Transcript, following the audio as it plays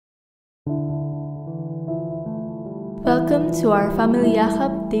Welcome to our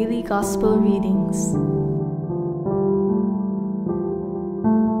FamilYakap Daily Gospel Readings.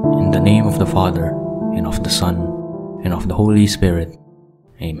 In the name of the Father, and of the Son, and of the Holy Spirit.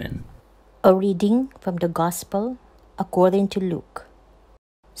 Amen. A reading from the Gospel according to Luke.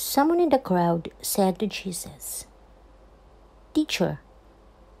 Someone in the crowd said to Jesus, "Teacher,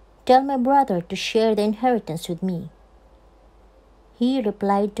 tell my brother to share the inheritance with me." He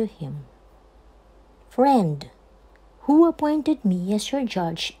replied to him, "Friend, who appointed me as your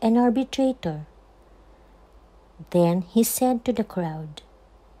judge and arbitrator?" Then he said to the crowd,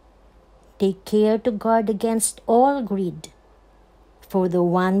 "Take care to guard against all greed, for though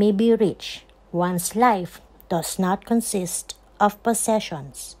one may be rich, one's life does not consist of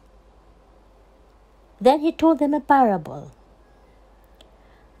possessions." Then he told them a parable.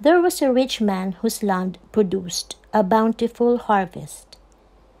 There was a rich man whose land produced a bountiful harvest.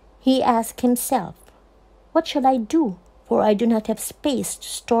 He asked himself, "What shall I do, for I do not have space to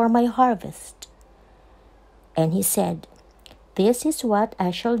store my harvest?" And he said, "This is what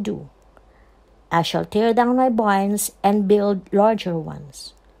I shall do. I shall tear down my barns and build larger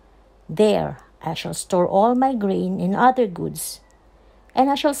ones. There I shall store all my grain and other goods,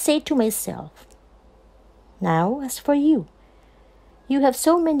 and I shall say to myself, 'Now as for you, you have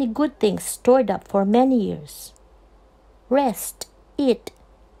so many good things stored up for many years. Rest, eat,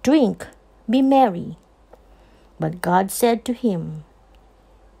 drink, be merry.' But God said to him,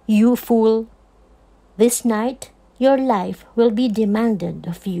 'You fool, this night your life will be demanded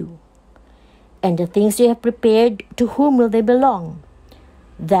of you. And the things you have prepared, to whom will they belong?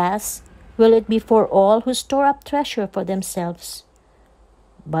 Thus will it be for all who store up treasure for themselves,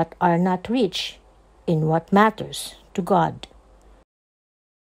 but are not rich in what matters to God.'"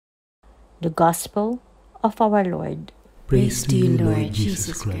 The Gospel of our Lord. Praise to you, Lord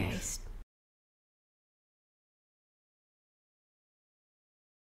Jesus Christ.